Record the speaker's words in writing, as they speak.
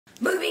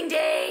Moving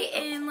day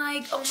in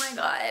like, oh my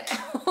God.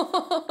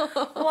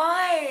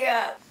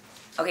 Why?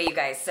 Okay, you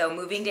guys, so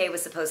moving day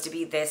was supposed to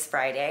be this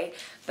Friday,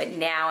 but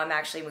now I'm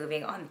actually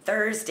moving on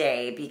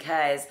Thursday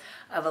because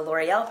of a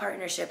L'Oreal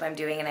partnership I'm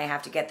doing and I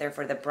have to get there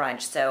for the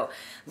brunch. So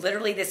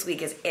literally this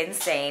week is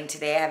insane.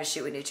 Today I have a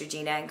shoot with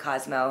Neutrogena and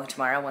Cosmo,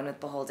 tomorrow one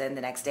with Beholden,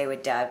 the next day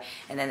with Dove,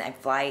 and then I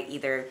fly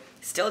either,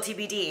 still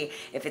TBD,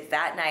 if it's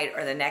that night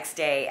or the next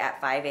day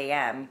at 5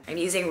 a.m. I'm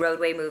using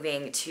Roadway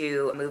Moving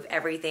to move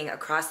everything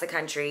across the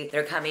country.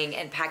 They're coming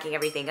and packing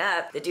everything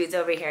up. The dude's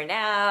over here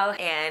now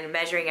and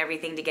measuring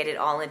everything to get it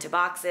all into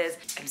boxes.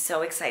 I'm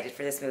so excited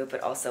for this move,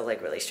 but also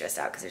like really stressed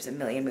out because there's a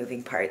million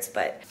moving parts,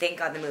 but thank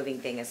God the moving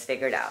thing is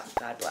figured out.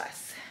 God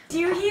bless.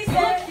 Dude, he's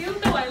so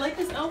cute though. I like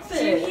this outfit.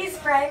 Dude, his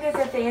friend is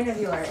a fan of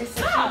yours.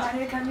 So she wanted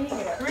to come meet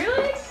you.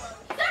 Really?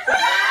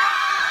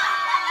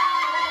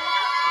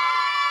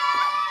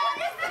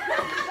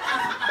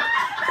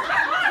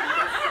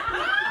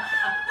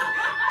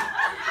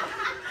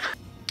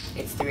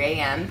 It's 3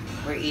 a.m.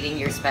 We're eating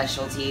your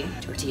specialty.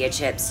 Tortilla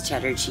chips,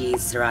 cheddar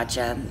cheese,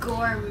 sriracha.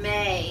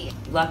 Gourmet.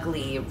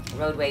 Luckily,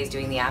 Roadway is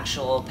doing the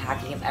actual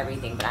packing of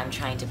everything, but I'm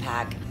trying to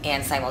pack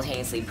and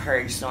simultaneously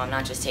purge, so I'm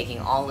not just taking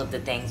all of the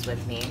things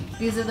with me.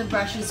 These are the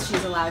brushes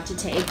she's allowed to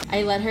take.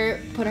 I let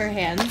her put her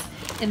hands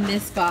in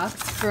this box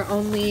for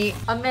only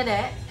a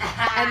minute,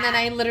 and then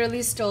I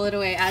literally stole it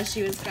away as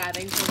she was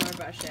grabbing for more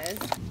brushes.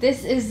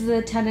 This is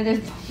the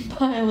tentative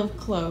pile of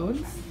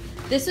clothes.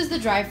 This is the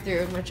drive-thru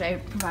in which I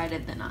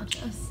provided the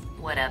nachos.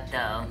 What up,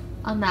 though?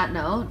 On that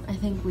note, I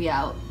think we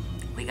out.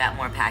 We got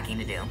more packing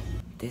to do.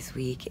 This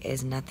week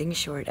is nothing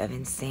short of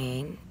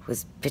insane.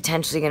 Was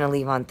potentially gonna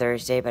leave on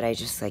Thursday, but I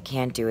just like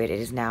can't do it. It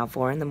is now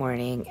 4 in the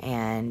morning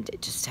and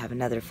just have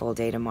another full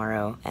day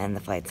tomorrow and the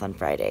flight's on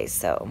Friday,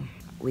 so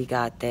we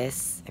got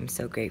this. I'm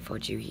so grateful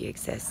Juhi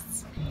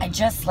exists. I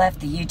just left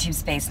the YouTube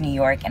space New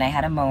York and I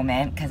had a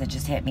moment because it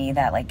just hit me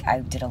that like I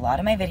did a lot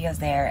of my videos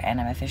there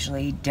and I'm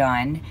officially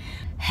done.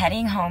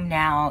 Heading home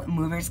now,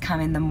 movers come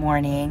in the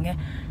morning.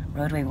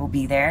 Roadway will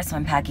be there, so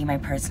I'm packing my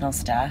personal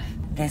stuff.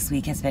 This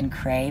week has been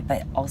cray,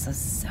 but also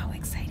so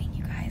exciting,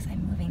 you guys.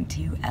 I'm moving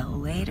to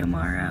LA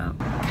tomorrow.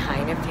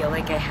 Kind of feel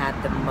like I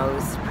had the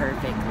most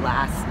perfect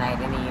last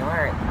night in New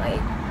York.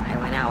 Like, I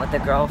went out with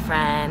a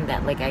girlfriend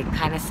that like I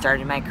kind of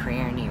started my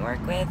career in New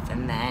York with,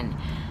 and then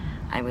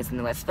I was in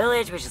the West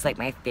Village, which is like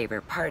my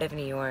favorite part of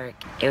New York.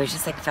 It was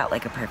just like, felt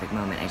like a perfect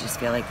moment. I just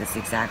feel like this is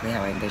exactly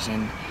how I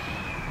envisioned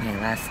my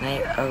last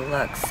night. Oh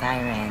look,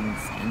 sirens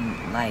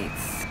and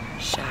lights.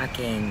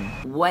 Shocking.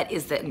 What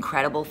is the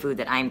incredible food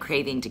that I'm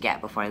craving to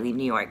get before I leave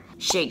New York?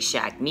 Shake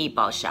Shack,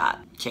 meatball shop,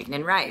 chicken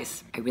and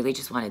rice. I really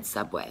just wanted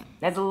Subway.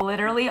 That's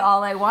literally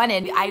all I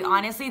wanted. I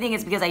honestly think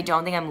it's because I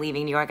don't think I'm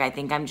leaving New York. I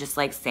think I'm just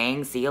like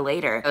saying see you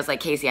later. I was like,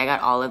 Casey, I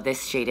got all of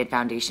this shaded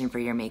foundation for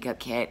your makeup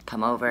kit.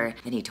 Come over.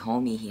 Then he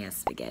told me he has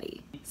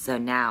spaghetti. So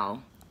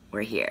now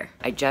we're here.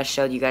 I just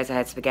showed you guys I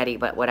had spaghetti,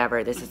 but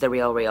whatever, this is the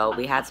real.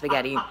 We had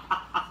spaghetti,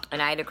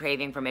 and I had a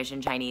craving for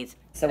Mission Chinese.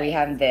 So we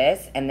have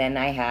this, and then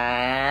I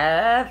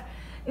have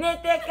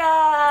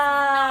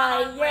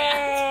Deepica!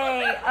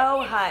 Yay!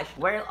 Oh hush,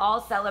 we're all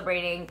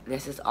celebrating.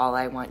 This is all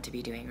I want to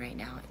be doing right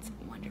now. It's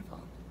wonderful.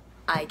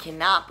 I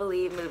cannot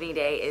believe moving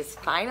day is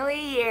finally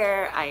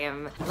here. I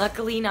am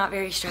luckily not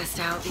very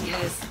stressed out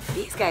because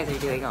these guys are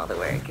doing all the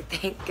work.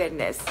 Thank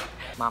goodness.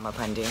 Mama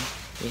Pundu.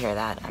 You hear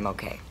that? I'm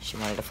okay. She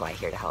wanted to fly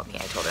here to help me. I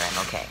told her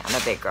I'm okay.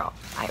 I'm a big girl.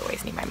 I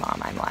always need my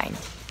mom. I'm lying.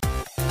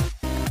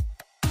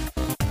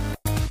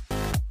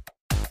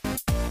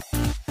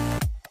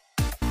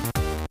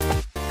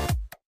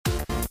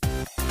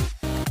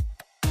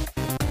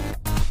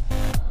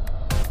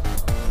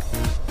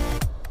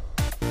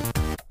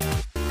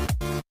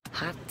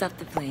 Hopped off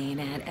the plane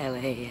at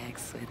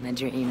LAX with my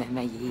dream and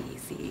my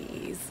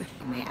Yeezys.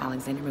 My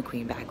Alexander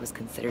McQueen bag was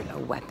considered a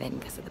weapon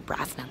because of the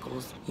brass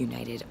knuckles.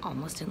 United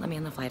almost didn't let me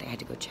on the flight. I had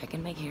to go check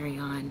in my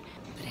carry-on,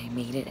 but I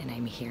made it and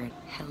I'm here.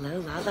 Hello,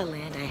 La La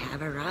Land, I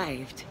have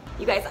arrived.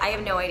 You guys, I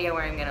have no idea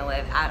where I'm gonna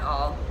live at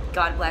all.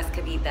 God bless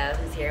Kavitha,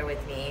 who's here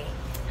with me.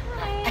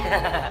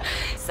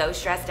 So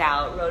stressed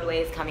out. Roadway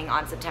is coming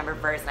on September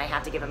 1st and I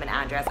have to give him an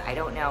address. I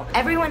don't know.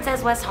 Everyone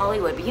says West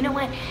Hollywood, but you know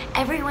what?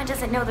 Everyone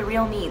doesn't know the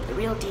real me. The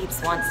real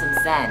deeps want some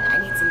zen. I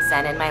need some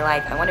zen in my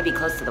life. I want to be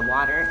close to the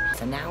water.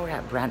 So now we're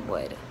at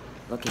Brentwood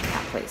looking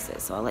at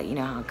places, so I'll let you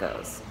know how it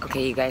goes.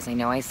 Okay, you guys, I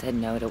know I said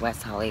no to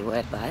West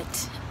Hollywood,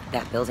 but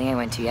that building I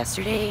went to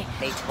yesterday,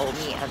 they told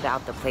me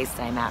about the place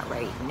that I'm at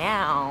right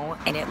now,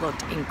 and it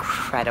looked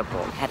incredible.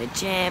 It had a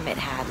gym, it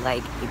had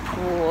like a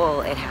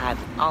pool, it had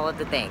all of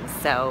the things.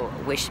 So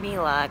wish me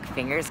luck,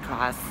 fingers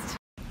crossed.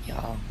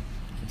 Y'all,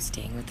 I'm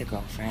staying with a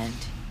girlfriend.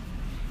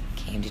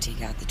 Came to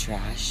take out the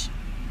trash.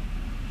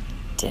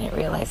 Didn't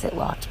realize it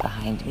locked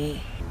behind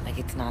me. Like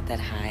it's not that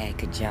high I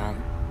could jump,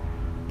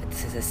 but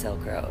this is a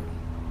Silk Road.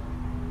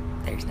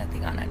 There's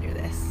nothing on under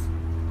this.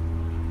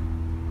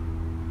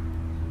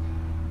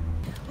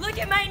 Look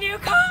at my new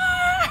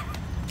car!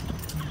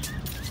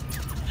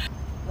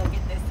 Look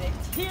at this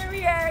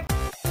interior!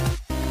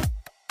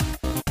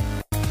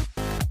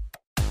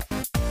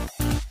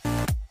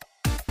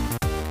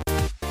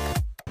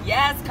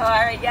 Yes,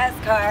 car. Yes,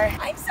 car.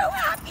 I'm so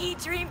happy.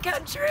 Dream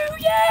come true.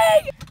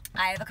 Yay!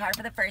 I have a car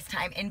for the first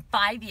time in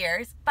 5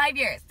 years. 5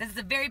 years. This is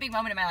a very big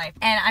moment in my life.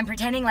 And I'm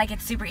pretending like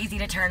it's super easy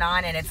to turn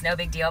on and it's no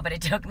big deal, but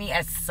it took me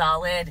a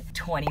solid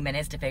 20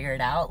 minutes to figure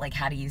it out, like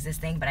how to use this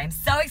thing. But I'm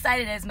so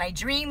excited. It is my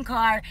dream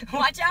car.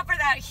 Watch out for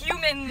that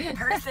human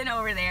person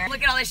over there.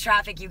 Look at all this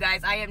traffic, you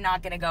guys. I am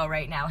not gonna go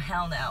right now.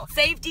 Hell no.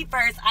 Safety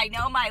first. I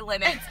know my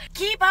limits.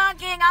 Keep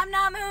honking. I'm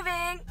not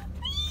moving.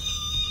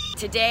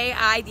 Today,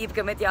 I,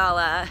 Deepica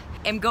Mutyala,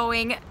 am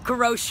going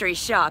grocery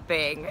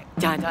shopping.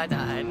 Dun dun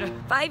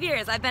dun. 5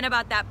 years, I've been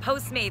about that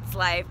Postmates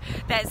life,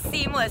 that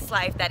seamless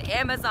life, that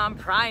Amazon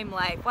Prime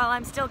life. Well,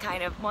 I'm still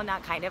kind of, well,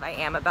 not kind of, I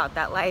am about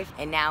that life.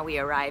 And now we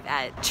arrive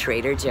at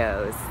Trader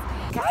Joe's.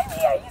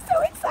 Kylie, are you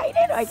so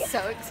excited? So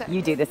excited.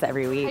 You do this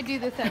every week. I do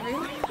this every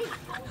week.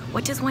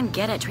 What does one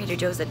get at Trader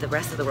Joe's that the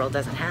rest of the world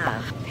doesn't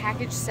have?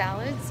 Packaged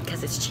salads.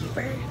 Because it's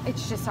cheaper?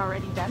 It's just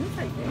already done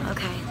for you.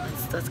 Okay,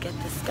 let's get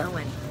this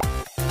going.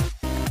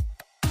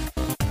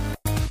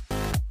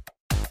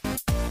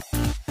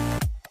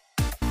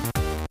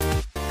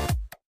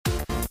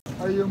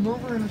 Are you a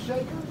mover and a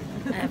shaker?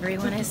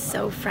 Everyone is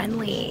so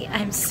friendly.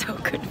 I'm so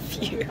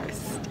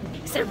confused.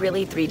 Is there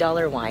really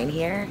 $3 wine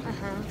here?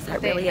 Is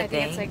that really a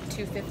thing? I think it's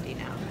like $2.50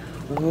 now.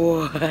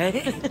 What?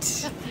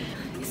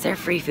 Is there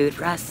free food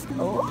for us?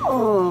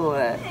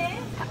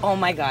 Oh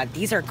my God,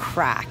 these are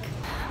crack.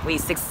 We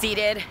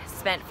succeeded,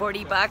 spent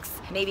 40 bucks.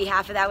 Maybe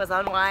half of that was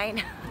on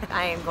wine.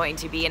 I am going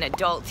to be an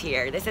adult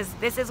here. This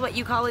is what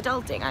you call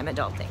adulting. I'm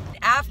adulting.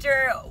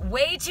 After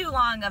way too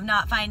long of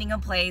not finding a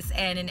place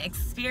and an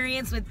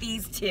experience with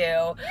these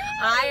two,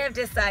 I have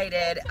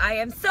decided, I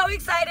am so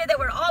excited that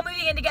we're all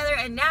moving in together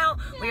and now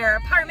we are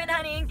apartment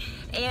hunting,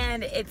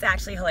 and it's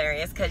actually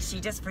hilarious because she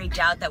just freaked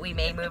out that we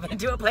may move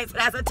into a place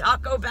that has a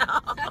Taco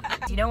Bell.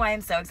 Do you know why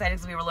I'm so excited?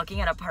 Because we were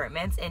looking at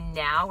apartments and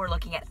now we're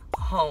looking at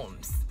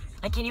homes.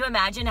 Like, can you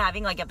imagine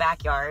having like a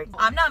backyard?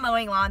 I'm not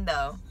mowing lawn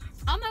though.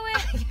 On my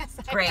way. Yes,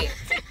 Great.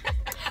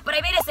 But I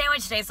made a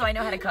sandwich today, so I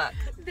know how to cook.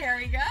 There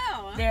we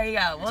go. There you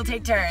go. We'll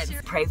take turns.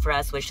 Pray for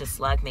us, wish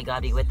us luck. May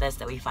God be with us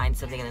that we find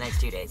something in the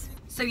next 2 days.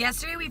 So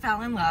yesterday we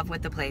fell in love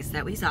with the place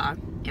that we saw.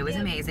 It was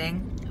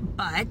amazing.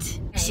 But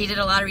she did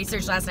a lot of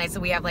research last night, so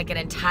we have like an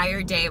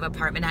entire day of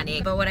apartment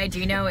hunting. But what I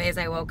do know is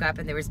I woke up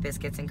and there was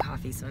biscuits and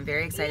coffee, so I'm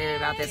very excited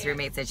about this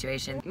roommate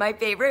situation. My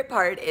favorite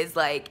part is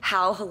like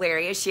how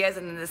hilarious she is,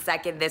 and then the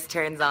second this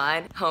turns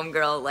on,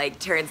 homegirl like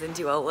turns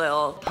into a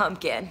little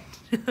pumpkin.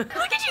 Look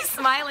at you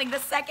smiling. The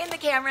second the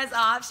camera's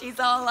off, she's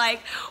all like,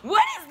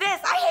 what is this?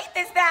 I hate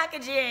this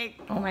packaging.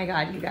 Oh my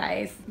God, you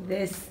guys.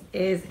 This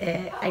is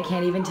it. I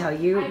can't even tell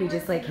you. We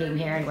just like came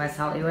here in West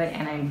Hollywood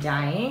and I'm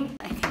dying.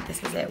 I think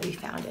this is it. We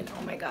found it.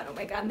 Oh my God,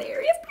 the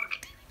area is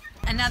perfect.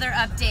 Another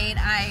update,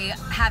 I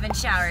haven't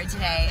showered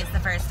today is the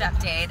first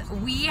update.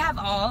 We have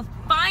all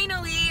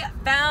finally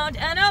found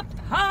an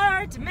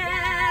apartment.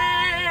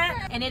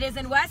 And it is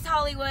in West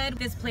Hollywood.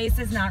 This place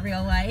is not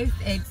real life.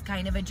 It's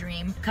kind of a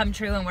dream come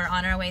true, and we're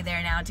on our way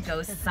there now to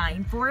go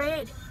sign for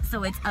it.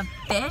 So it's a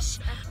fish.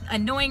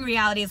 Annoying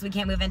reality is we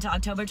can't move until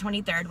October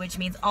 23rd, which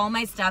means all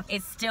my stuff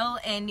is still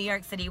in New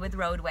York City with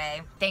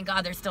Roadway. Thank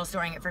God they're still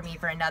storing it for me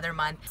for another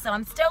month. So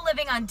I'm still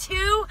living on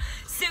 2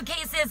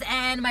 suitcases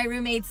and my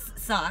roommate's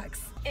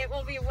socks. It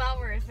will be well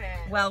worth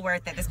it. Well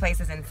worth it. This place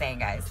is insane,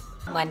 guys.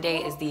 Monday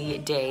is the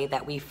day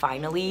that we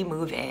finally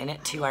move in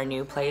to our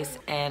new place,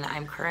 and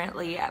I'm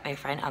currently at my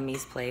friend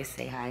Umi's place.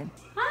 Say hi.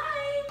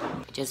 Hi.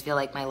 I just feel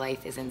like my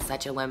life is in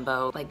such a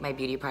limbo. Like, my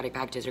beauty product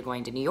packages are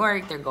going to New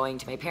York, they're going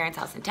to my parents'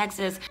 house in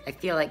Texas. I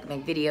feel like my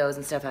videos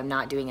and stuff, I'm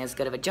not doing as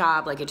good of a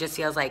job. Like, it just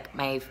feels like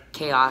my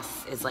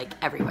chaos is like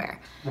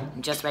everywhere.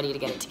 I'm just ready to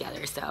get it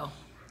together, so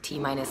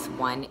T-minus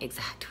 1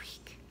 exact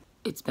week.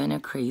 It's been a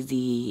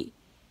crazy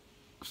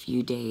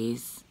few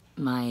days.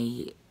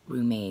 My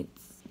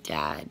roommate's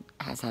dad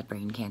has had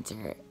brain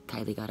cancer.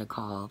 Kylie got a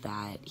call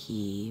that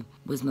he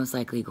was most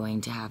likely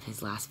going to have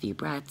his last few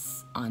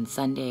breaths on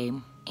Sunday,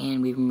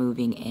 and we were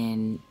moving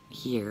in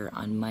here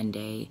on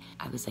Monday.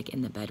 I was like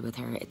in the bed with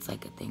her. It's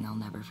like a thing I'll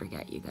never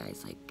forget, you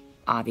guys. Like,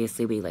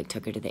 obviously we like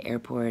took her to the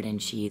airport and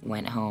she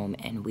went home,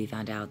 and we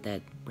found out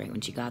that right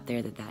when she got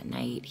there that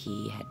night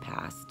he had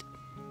passed.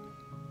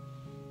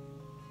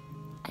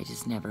 I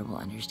just never will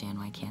understand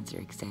why cancer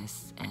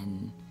exists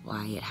and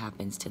why it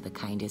happens to the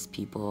kindest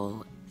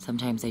people.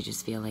 Sometimes I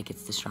just feel like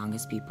it's the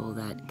strongest people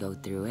that go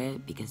through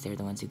it because they're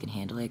the ones who can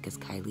handle it, because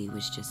Kylie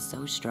was just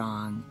so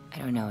strong. I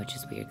don't know, it's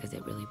just weird because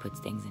it really puts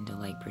things into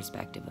like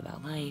perspective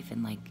about life.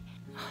 And like,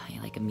 I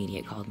like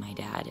immediate called my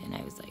dad and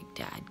I was like,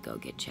 Dad, go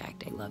get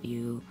checked. I love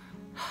you.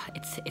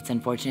 It's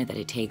unfortunate that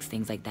it takes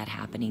things like that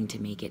happening to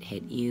make it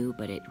hit you,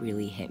 but it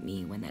really hit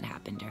me when that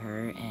happened to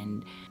her,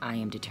 and I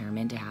am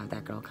determined to have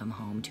that girl come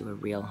home to a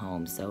real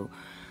home. So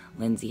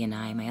Lindsay and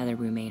I, my other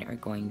roommate, are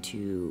going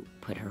to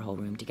put her whole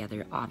room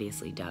together.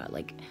 Obviously, duh,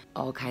 like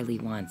all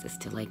Kylie wants is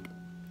to like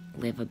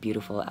live a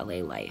beautiful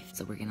LA life.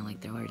 So we're gonna like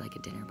throw her like a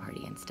dinner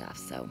party and stuff.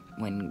 So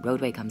when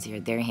Roadway comes here,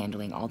 they're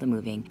handling all the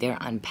moving. They're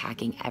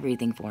unpacking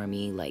everything for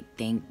me, like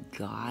thank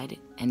God.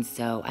 And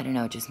so, I don't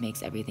know, it just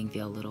makes everything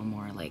feel a little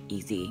more like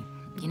easy.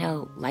 you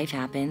know, life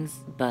happens,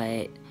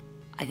 but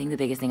I think the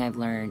biggest thing I've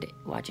learned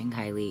watching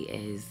Kylie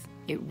is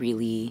it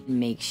really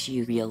makes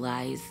you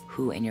realize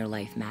who in your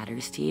life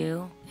matters to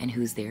you and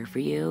who's there for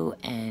you,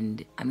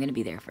 and I'm gonna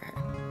be there for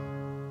her.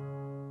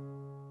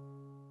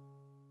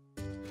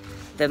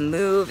 The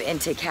move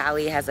into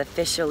Cali has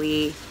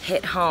officially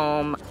hit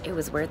home. It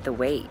was worth the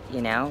wait,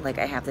 you know? Like,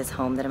 I have this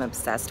home that I'm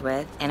obsessed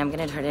with, and I'm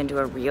gonna turn it into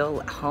a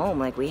real home.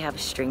 Like, we have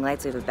string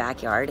lights, we have a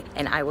backyard,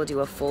 and I will do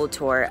a full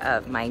tour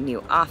of my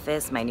new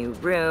office, my new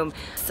room.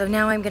 So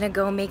now I'm gonna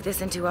go make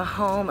this into a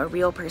home, a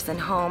real person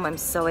home. I'm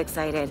so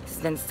excited. It's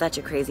been such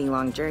a crazy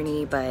long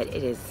journey, but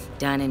it is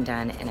done,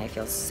 and I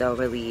feel so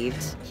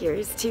relieved.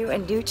 Here's to a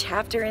new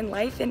chapter in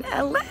life in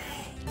LA.